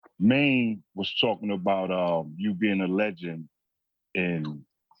Maine was talking about you being a legend in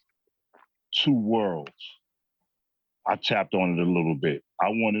two worlds. I tapped on it a little bit. I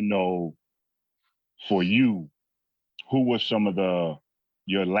want to know, for you, who were some of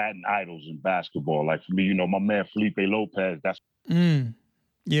your Latin idols in basketball? Like for me, you know, my man Felipe Lopez, that's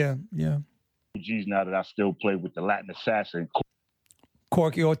yeah. G's now that I still play with the Latin assassin.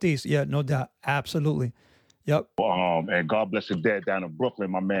 Corky Ortiz, yeah, no doubt. Absolutely. Yep. And God bless the dead down in Brooklyn,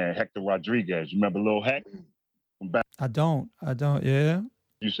 my man Hector Rodriguez. You remember Lil Heck? I don't, yeah.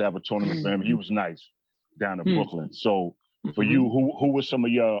 Used to have a tournament for him. He was nice down in Brooklyn. So for you, who were some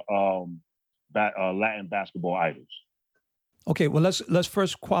of your Latin basketball idols? Okay, well, let's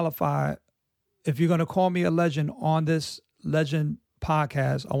first qualify. If you're going to call me a legend on this legend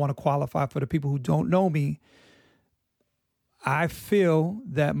podcast, I want to qualify for the people who don't know me. I feel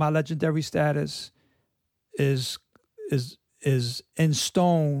that my legendary status is in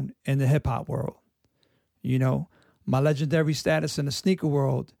stone in the hip hop world. You know, my legendary status in the sneaker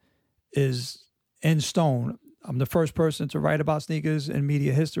world is in stone. I'm the first person to write about sneakers in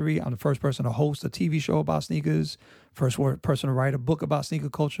media history. I'm the first person to host a TV show about sneakers. First person to write a book about sneaker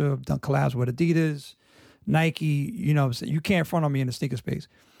culture. I've done collabs with Adidas, Nike. You know what I'm saying? You can't front on me in the sneaker space.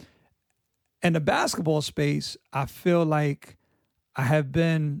 In the basketball space, I feel like I have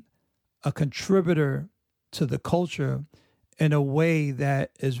been a contributor to the culture in a way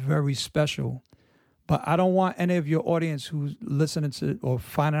that is very special. But I don't want any of your audience who's listening to or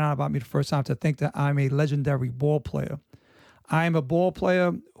finding out about me the first time to think that I'm a legendary ball player. I am a ball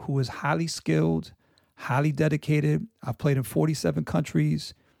player who is highly skilled, highly dedicated. I've played in 47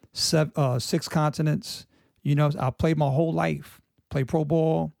 countries, 6 continents. You know, I played my whole life, played pro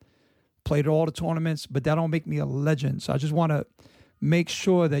ball, played all the tournaments, but that don't make me a legend. So I just want to make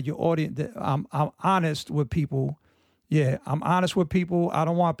sure that your audience, that I'm honest with people. Yeah, I'm honest with people. I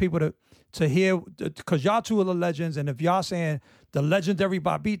don't want people to hear, because y'all two are the legends, and if y'all saying the legendary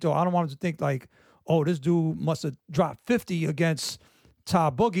Bobbito, I don't want them to think like, oh, this dude must have dropped 50 against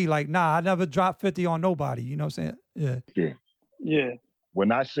Todd Boogie. Like, nah, I never dropped 50 on nobody. You know what I'm saying? Yeah.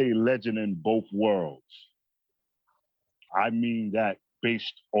 When I say legend in both worlds, I mean that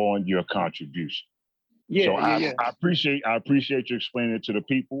based on your contribution. I appreciate you explaining it to the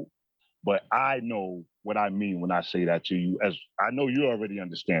people, but I know what I mean when I say that to you. As I know you already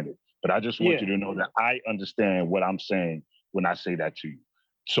understand it, but I just want you to know that I understand what I'm saying when I say that to you.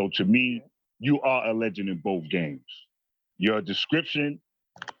 So to me, you are a legend in both games. Your description,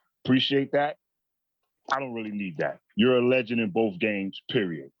 appreciate that. I don't really need that. You're a legend in both games,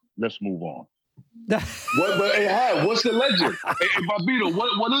 period. Let's move on. What's the legend? Hey, Bobbito,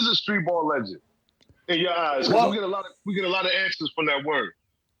 what is a street ball legend in your eyes? Well, we get a lot of answers from that word.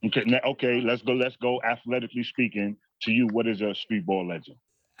 Okay, let's go athletically speaking. To you, what is a street ball legend?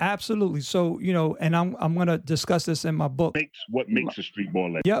 Absolutely. So, you know, and I'm going to discuss this in my book. What makes a street ball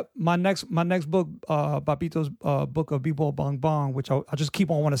legend? Yep. My next book, Bobbito's book of B-Ball Bang Bang, which I just keep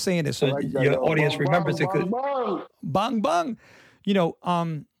on saying this so your audience remembers it. Bang Bang. You know,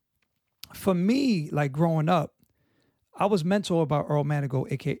 for me, like growing up, I was mentored by Earl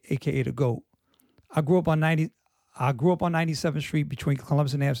Manigault, aka the GOAT. I grew up on 97th Street between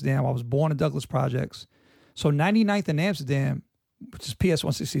Columbus and Amsterdam. I was born in Douglas Projects. So 99th in Amsterdam, which is PS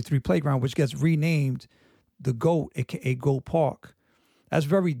 163 Playground, which gets renamed the GOAT, aka GOAT Park. That's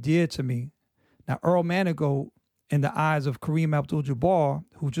very dear to me. Now, Earl Manigault, in the eyes of Kareem Abdul-Jabbar,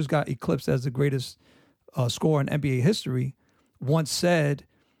 who just got eclipsed as the greatest scorer in NBA history, once said,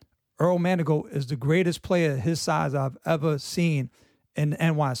 Earl Manigault is the greatest player his size I've ever seen in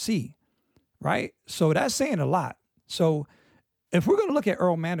NYC, right? So that's saying a lot. So if we're going to look at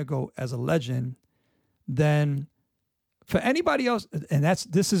Earl Manigault as a legend, then for anybody else, and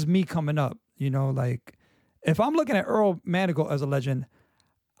this is me coming up, you know, like if I'm looking at Earl Manigault as a legend,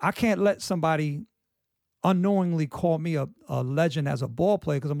 I can't let somebody unknowingly call me a legend as a ball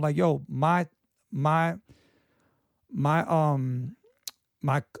player, because I'm like, yo, my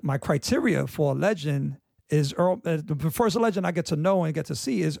criteria for a legend is Earl. The first legend I get to know and get to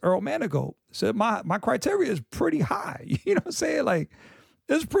see is Earl Manigault. So my criteria is pretty high. You know what I'm saying? Like,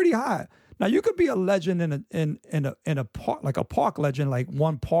 it's pretty high. Now you could be a legend in a park, like a park legend, like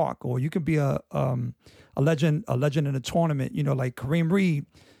one park, or you could be a legend in a tournament. You know, like Kareem Reed.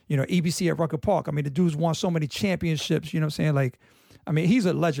 You know, EBC at Rucker Park. I mean, the dude's won so many championships. You know what I'm saying? Like, I mean, he's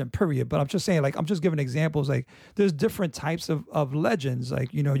a legend, period. But I'm just saying, like, I'm just giving examples. Like, there's different types of legends.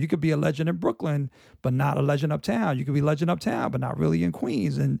 Like, you know, you could be a legend in Brooklyn, but not a legend uptown. You could be a legend uptown, but not really in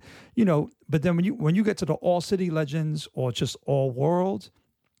Queens. And, you know, but then when you get to the all city legends or just all world,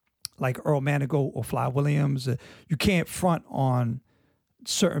 like Earl Manigault or Fly Williams, you can't front on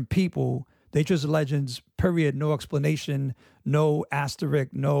certain people. They just legends, period, no explanation, no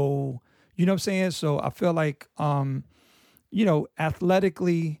asterisk, no, you know what I'm saying? So I feel like,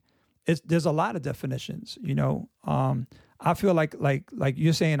 athletically, there's a lot of definitions, I feel like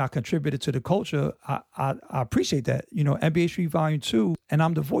you're saying I contributed to the culture. I appreciate that, NBA Street Volume 2, and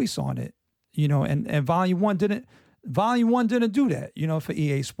I'm the voice on it, and Volume 1 didn't do that, for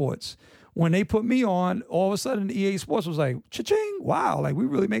EA Sports. When they put me on, all of a sudden EA Sports was like, cha-ching, wow, like we're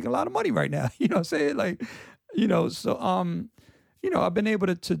really making a lot of money right now. You know what I'm saying? Like, so I've been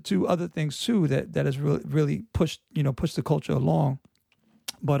able to do other things too that has really pushed the culture along.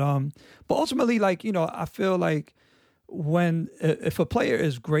 But ultimately, like, I feel like if a player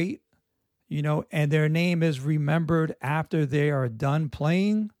is great, and their name is remembered after they are done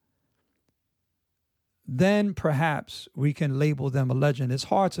playing, then perhaps we can label them a legend. It's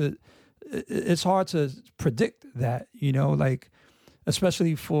hard to predict that, like,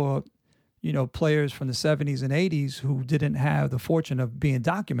 especially for, players from the 70s and 80s who didn't have the fortune of being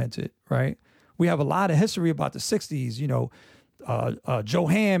documented, right? We have a lot of history about the 60s, Joe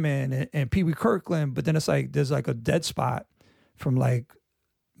Hammond and Pee Wee Kirkland, but then it's like there's like a dead spot from like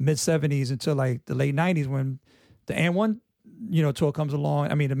mid 70s until like the late 90s when the And1 tour comes along.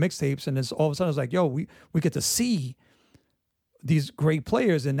 I mean, the mixtapes, and it's all of a sudden it's like, yo, we get to see these great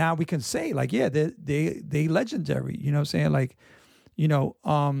players, and now we can say like, yeah, they legendary. You know what I'm saying? Like,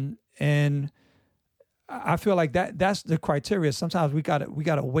 and I feel like that's the criteria. Sometimes we gotta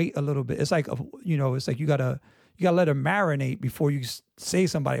wait a little bit. It's like, it's like you gotta let it marinate before you say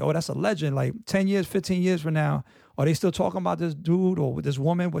somebody, oh, that's a legend. Like 10 years, 15 years from now, are they still talking about this dude or this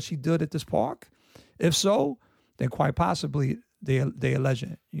woman, what she did at this park? If so, then quite possibly they're a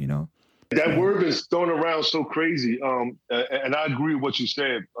legend, That word is thrown around so crazy. And I agree with what you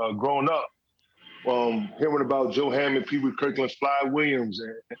said. Growing up, hearing about Joe Hammond, Pee Wee Kirkland, Fly Williams,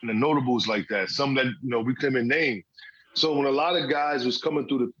 and the notables like that, some that, we couldn't even name. So when a lot of guys was coming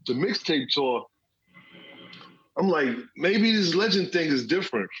through the mixtape tour, I'm like, maybe this legend thing is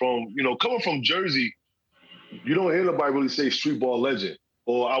different from, coming from Jersey, you don't hear nobody really say street ball legend,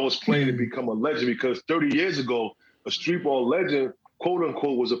 or I was playing to become a legend, because 30 years ago, a street ball legend, quote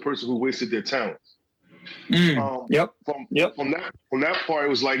unquote, was a person who wasted their talents. From that part, it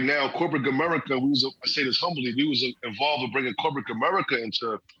was like now corporate America. I say this humbly, we was involved in bringing corporate America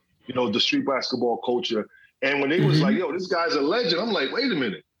into, the street basketball culture. And when they was like, yo, this guy's a legend, I'm like, wait a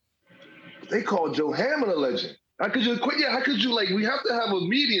minute. They called Joe Hammond a legend. How could you quit? Yeah, how could you, like, we have to have a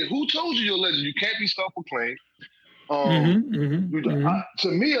median. Who told you you're a legend? You can't be self-proclaimed.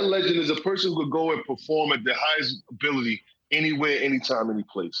 To me, a legend is a person who could go and perform at the highest ability anywhere, anytime, any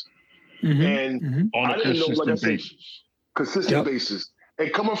place. And on a consistent basis. Consistent basis.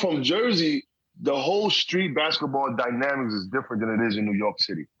 And coming from Jersey, the whole street basketball dynamics is different than it is in New York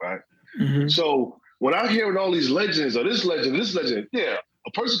City, right? So when I hear all these legends, or this legend, yeah,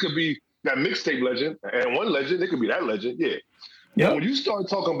 a person could be that mixtape legend, and one legend, they could be that legend, yeah. But when you start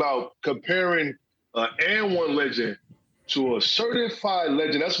talking about comparing and one legend to a certified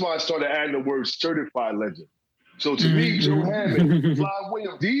legend, that's why I started adding the word certified legend. So to me, Joe Hammond, Fly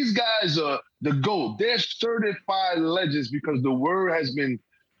Williams, these guys are the GOAT. They're certified legends because the word has been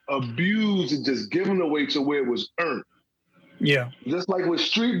abused and just given away to where it was earned. Yeah. Just like with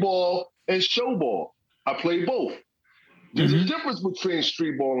street ball and show ball. I play both. There's a difference between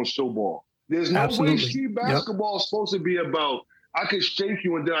street ball and show ball. There's no way street basketball is supposed to be about, I could shake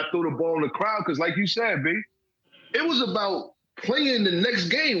you and then I throw the ball in the crowd. Because like you said, B, it was about playing the next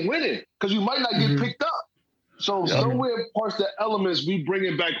game, winning, because you might not get picked up. So somewhere parts the elements, we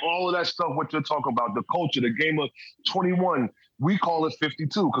bringing back all of that stuff, what you're talking about, the culture, the game of 21. We call it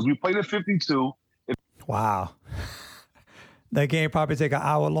 52 because we played at 52. Wow. That game probably take an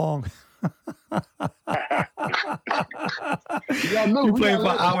hour long. Y'all know you playing for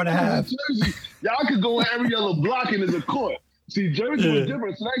an hour and a half. Jersey, y'all could go in every other block and there's a court. See, Jersey was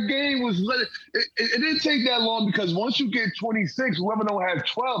different. So that game was, it didn't take that long because once you get 26, whoever don't have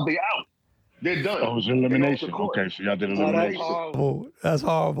 12, they out. They're done. Oh, it was elimination. Okay, so y'all did elimination. That's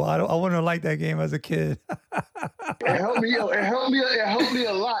horrible. I wouldn't have liked that game as a kid. It helped me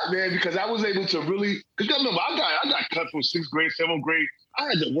a lot, man, because I was able to really. Because remember, I got cut from 6th grade, 7th grade. I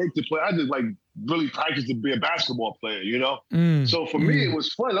had to work to play. I had to like really practice to be a basketball player, you know. So for me, it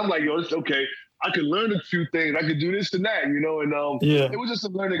was fun. I'm like, yo, it's okay. I could learn a few things. I could do this and that, you know. And it was just a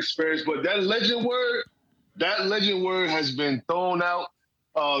learning experience. But that legend word has been thrown out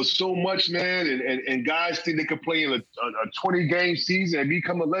so much, man. And guys think they could play in a 20-game season and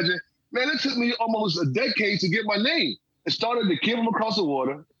become a legend. Man, it took me almost a decade to get my name. It started the Kid from Across the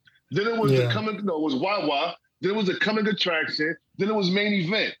Water. Then it was it was Wawa. then it was a coming attraction, then it was main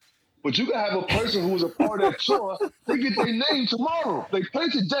event. But you can have a person who was a part of that tour, they get their name tomorrow. They play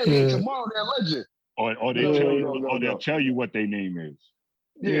today, and tomorrow they're a legend. Or they'll tell you what their name is.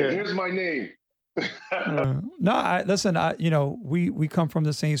 Yeah, here's my name. Listen, we come from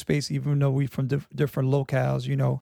the same space, even though we from different locales.